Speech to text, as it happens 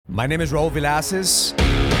My name is Raul Villacis,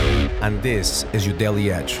 and this is your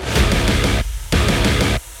Daily Edge.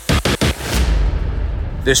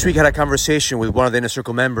 This week I had a conversation with one of the Inner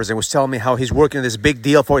Circle members and was telling me how he's working on this big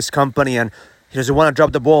deal for his company and he doesn't want to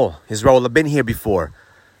drop the ball. He's Raul, I've been here before.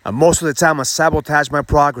 And most of the time I sabotage my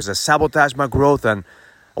progress, I sabotage my growth, and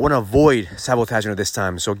I want to avoid sabotaging it this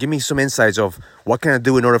time. So give me some insights of what can I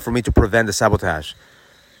do in order for me to prevent the sabotage.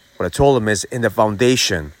 What I told him is in the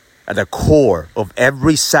foundation, at the core of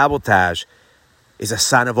every sabotage is a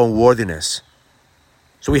sign of unworthiness.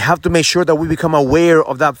 So we have to make sure that we become aware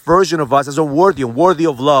of that version of us as unworthy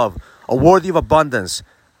of love, unworthy of abundance,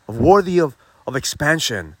 unworthy of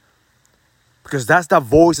expansion. Because that's that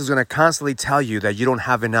voice that's going to constantly tell you that you don't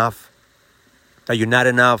have enough, that you're not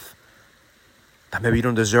enough, that maybe you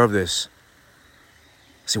don't deserve this.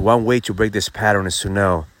 See, one way to break this pattern is to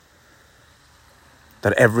know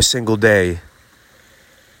that every single day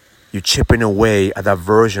you're chipping away at that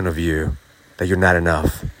version of you that you're not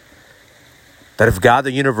enough. That if God,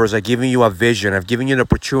 the universe, are giving you a vision, I've given you an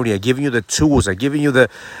opportunity, I've given you the tools, I've given you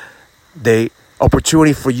the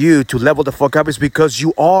opportunity for you to level the fuck up, is because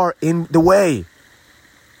you are in the way.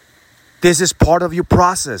 This is part of your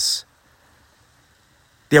process.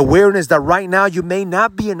 The awareness that right now you may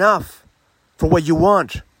not be enough for what you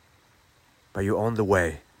want, but you're on the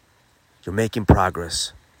way. You're making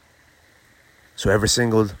progress. So every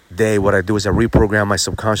single day, what I do is I reprogram my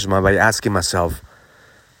subconscious mind by asking myself,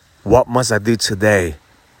 what must I do today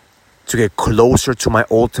to get closer to my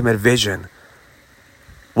ultimate vision?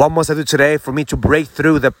 What must I do today for me to break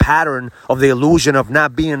through the pattern of the illusion of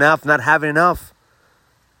not being enough, not having enough?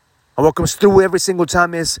 And what comes through every single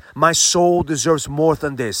time is, my soul deserves more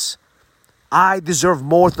than this. I deserve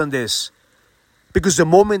more than this. Because the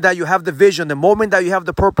moment that you have the vision, the moment that you have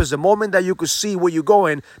the purpose, the moment that you could see where you're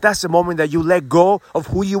going, that's the moment that you let go of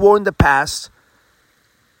who you were in the past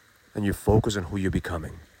and you focus on who you're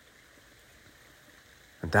becoming.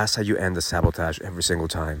 And that's how you end the sabotage every single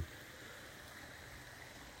time.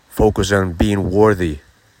 Focus on being worthy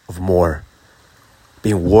of more,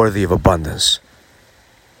 being worthy of abundance,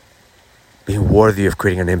 being worthy of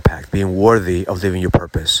creating an impact, being worthy of living your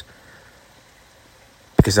purpose.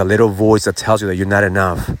 Because that little voice that tells you that you're not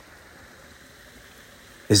enough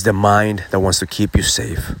is the mind that wants to keep you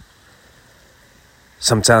safe.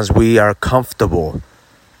 Sometimes we are comfortable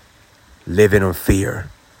living on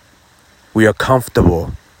fear. We are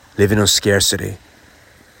comfortable living on scarcity.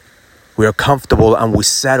 We are comfortable and we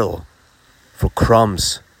settle for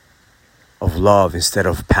crumbs of love instead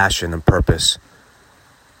of passion and purpose.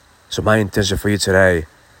 So my intention for you today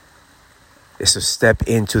is to step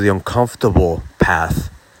into the uncomfortable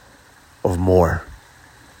path of more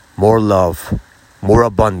love, more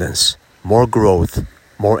abundance, more growth,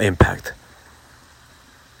 more impact.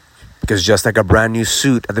 Because just like a brand new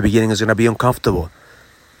suit at the beginning is going to be uncomfortable.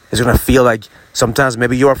 It's going to feel like sometimes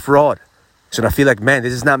maybe you're a fraud. It's going to feel like, man,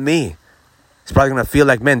 this is not me. It's probably going to feel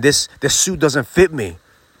like, man, this suit doesn't fit me.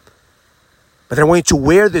 But I want you to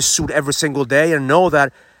wear this suit every single day and know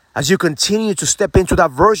that as you continue to step into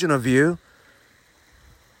that version of you,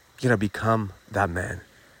 you're going to become that man.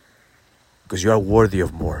 Because you are worthy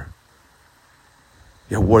of more.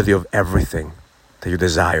 You're worthy of everything that you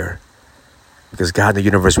desire. Because God, the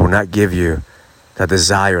universe, will not give you that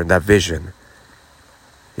desire and that vision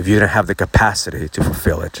if you didn't have the capacity to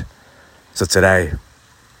fulfill it. So today,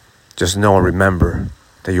 just know and remember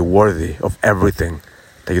that you're worthy of everything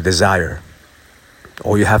that you desire.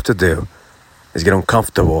 All you have to do is get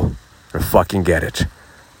uncomfortable and fucking get it.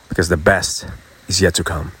 Because the best is yet to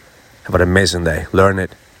come. Have an amazing day. Learn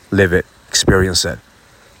it, live it, experience it.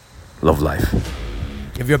 Love life.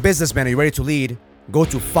 If you're a businessman and you're ready to lead, go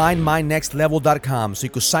to findmynextlevel.com so you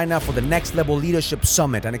can sign up for the Next Level Leadership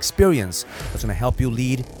Summit, an experience that's going to help you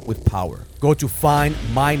lead with power. Go to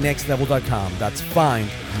findmynextlevel.com. That's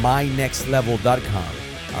findmynextlevel.com.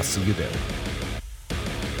 I'll see you there.